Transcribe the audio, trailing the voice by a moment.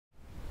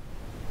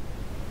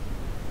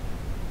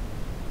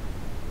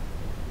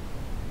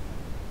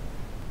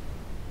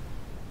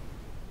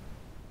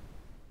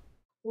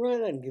Right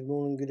then, good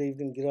morning, good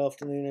evening, good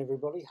afternoon,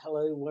 everybody.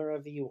 Hello,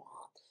 wherever you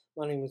are.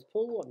 My name is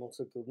Paul. I'm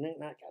also called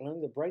Knick-Knack, and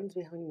I'm the brains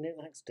behind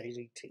Knick-Knack's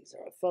Daily Teaser,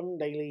 a fun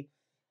daily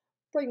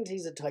brain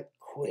teaser type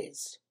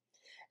quiz.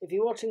 If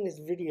you're watching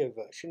this video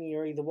version,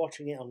 you're either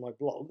watching it on my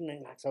blog,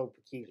 Knick-Knack's Old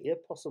Peculiar,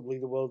 possibly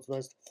the world's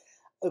most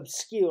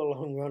obscure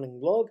long-running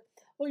blog,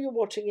 or you're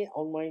watching it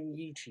on my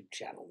YouTube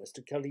channel,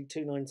 Mr.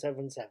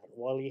 Cuddy2977.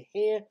 While you're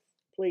here,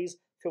 please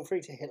feel free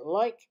to hit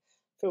like.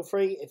 Feel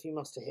free, if you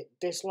must, to hit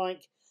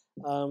dislike.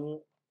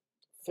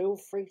 Feel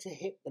free to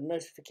hit the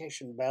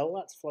notification bell,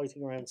 that's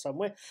floating around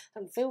somewhere,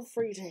 and feel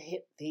free to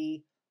hit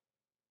the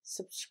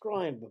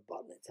subscribe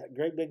button. It's that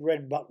great big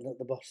red button at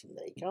the bottom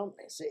there. You can't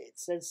miss it. It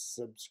says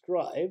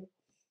subscribe.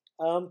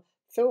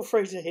 Feel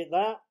free to hit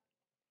that.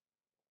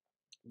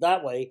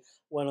 That way,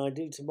 when I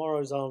do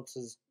tomorrow's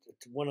answers,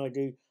 when I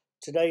do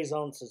today's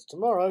answers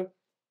tomorrow,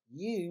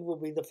 you will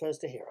be the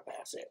first to hear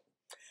about it.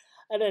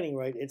 At any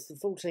rate, it's the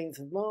 14th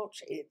of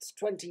March, it's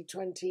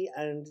 2020,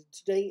 and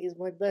today is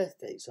my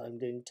birthday, so I'm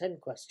doing 10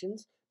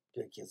 questions,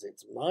 because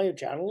it's my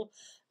channel,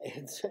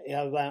 it's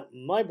about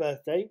my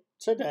birthday,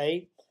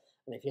 today,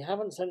 and if you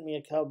haven't sent me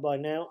a card by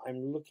now,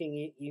 I'm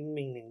looking at you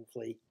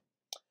meaningfully.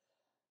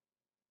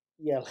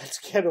 Yeah, let's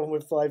get on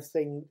with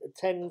 10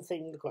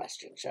 themed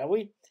questions, shall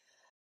we?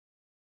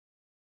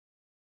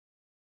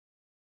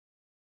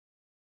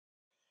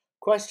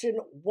 Question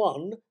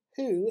 1.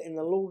 Who in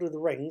The Lord of the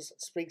Rings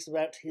speaks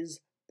about his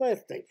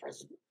birthday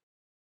present?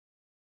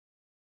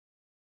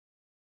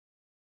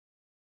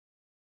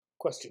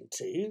 Question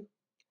 2.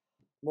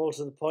 More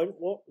to the point,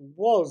 what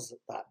was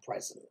that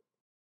present?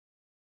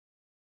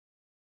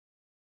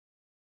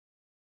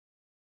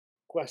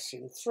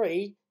 Question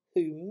 3.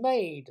 Who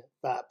made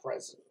that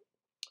present?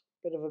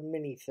 Bit of a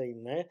mini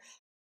theme there.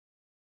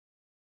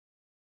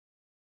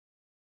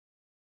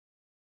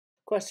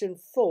 Question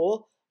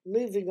 4.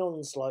 Moving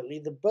on slightly,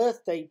 the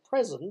birthday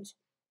present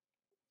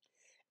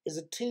is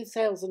a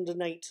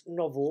 2008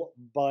 novel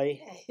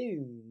by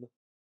whom?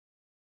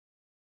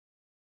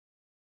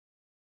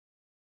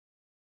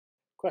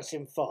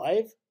 Question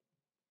 5.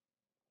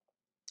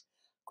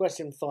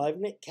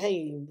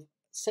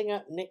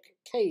 Singer Nick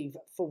Cave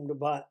formed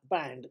a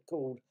band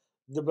called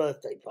The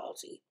Birthday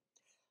Party.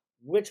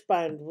 Which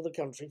band were the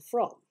country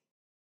from?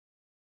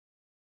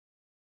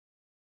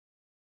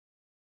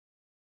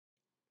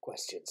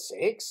 Question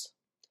 6.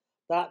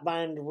 That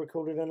band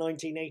recorded a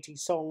 1980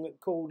 song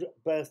called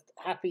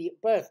Happy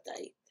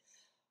Birthday.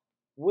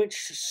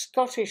 Which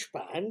Scottish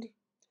band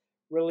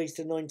released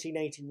a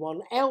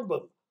 1981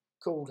 album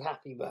called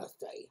Happy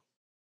Birthday?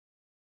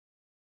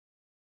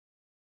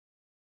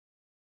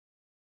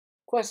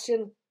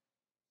 Question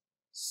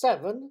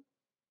 7.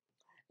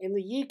 In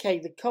the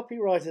UK, the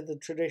copyright of the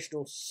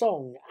traditional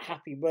song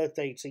Happy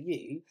Birthday to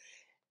You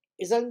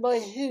is owned by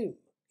whom?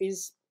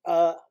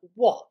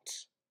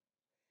 What?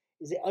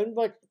 Is it owned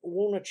by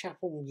Warner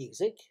Chappell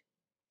Music?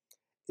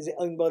 Is it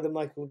owned by the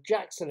Michael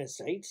Jackson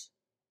estate?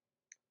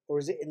 Or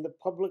is it in the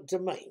public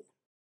domain?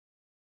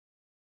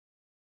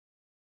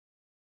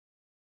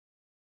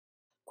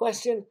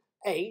 Question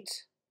 8.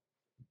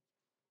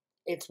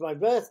 It's My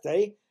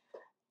Birthday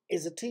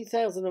is a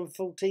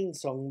 2014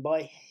 song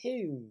by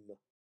whom?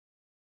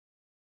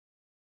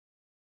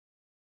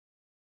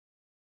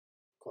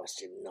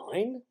 Question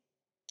 9.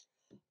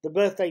 The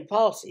Birthday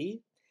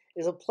Party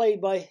is a play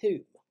by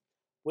whom?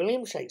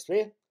 William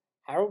Shakespeare,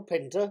 Harold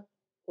Pinter,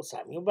 or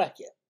Samuel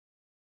Beckett?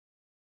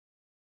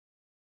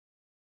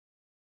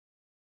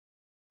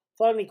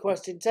 Finally,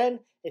 question 10.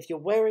 If you're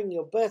wearing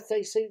your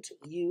birthday suit,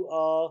 you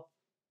are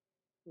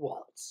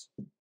what?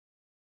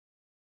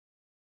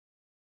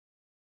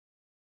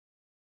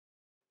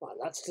 Right,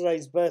 that's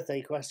today's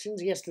birthday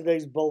questions.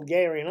 Yesterday's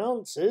Bulgarian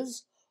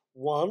answers.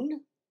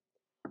 1.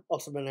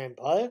 Ottoman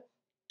Empire.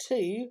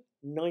 2.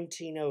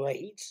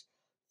 1908.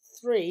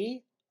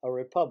 3. A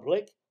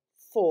republic.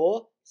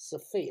 4.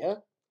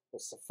 Sophia, or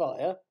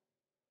Sophia.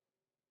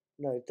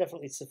 No,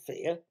 definitely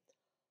Sophia.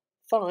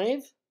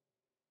 5.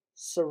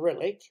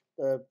 Cyrillic,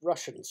 the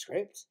Russian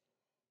script.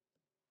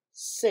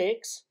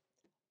 6.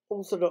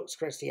 Orthodox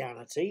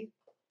Christianity.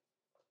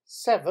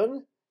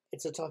 7.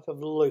 It's a type of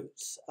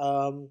lute.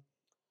 The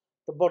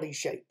body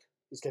shape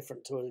is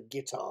different to a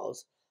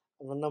guitar's,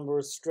 and the number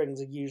of strings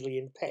are usually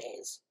in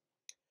pairs.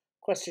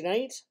 Question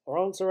 8, or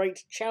answer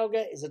 8,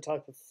 Chauga is a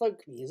type of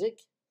folk music.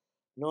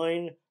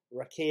 9,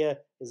 Rakia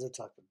is a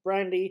type of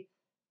brandy.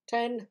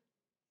 10,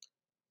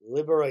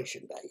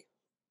 Liberation Day.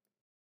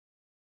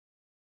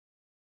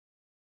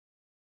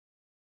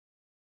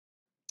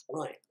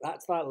 Right,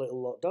 that's that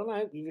little lot done. I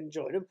hope you've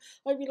enjoyed them.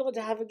 I hope you'd like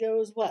to have a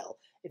go as well.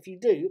 If you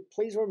do,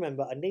 please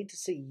remember, I need to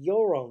see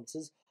your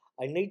answers.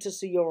 I need to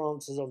see your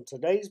answers on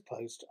today's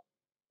post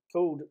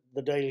called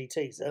The Daily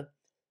Teaser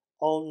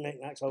on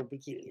Knick-Knack's Old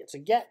Peculiar. To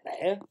get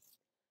there,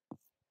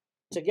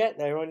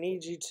 I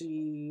need you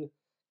to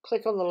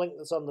click on the link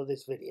that's under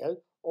this video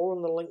or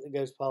on the link that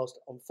goes past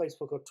on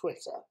Facebook or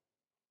Twitter.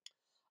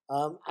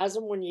 As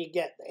and when you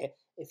get there,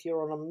 if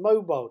you're on a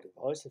mobile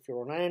device, if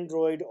you're on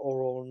Android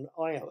or on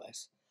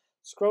iOS,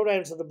 Scroll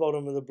down to the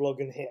bottom of the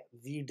blog and hit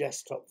View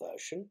Desktop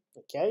Version.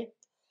 Okay.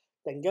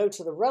 Then go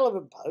to the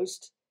relevant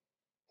post,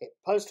 hit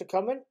Post a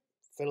Comment,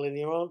 fill in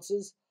your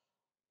answers,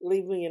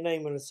 leave me your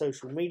name and a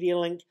social media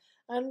link,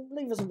 and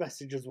leave us a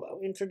message as well.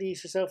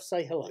 Introduce yourself,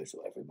 say hello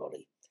to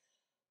everybody.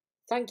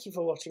 Thank you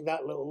for watching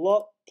that little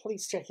lot.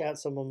 Please check out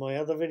some of my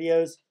other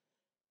videos.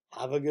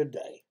 Have a good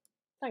day.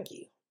 Thank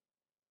you.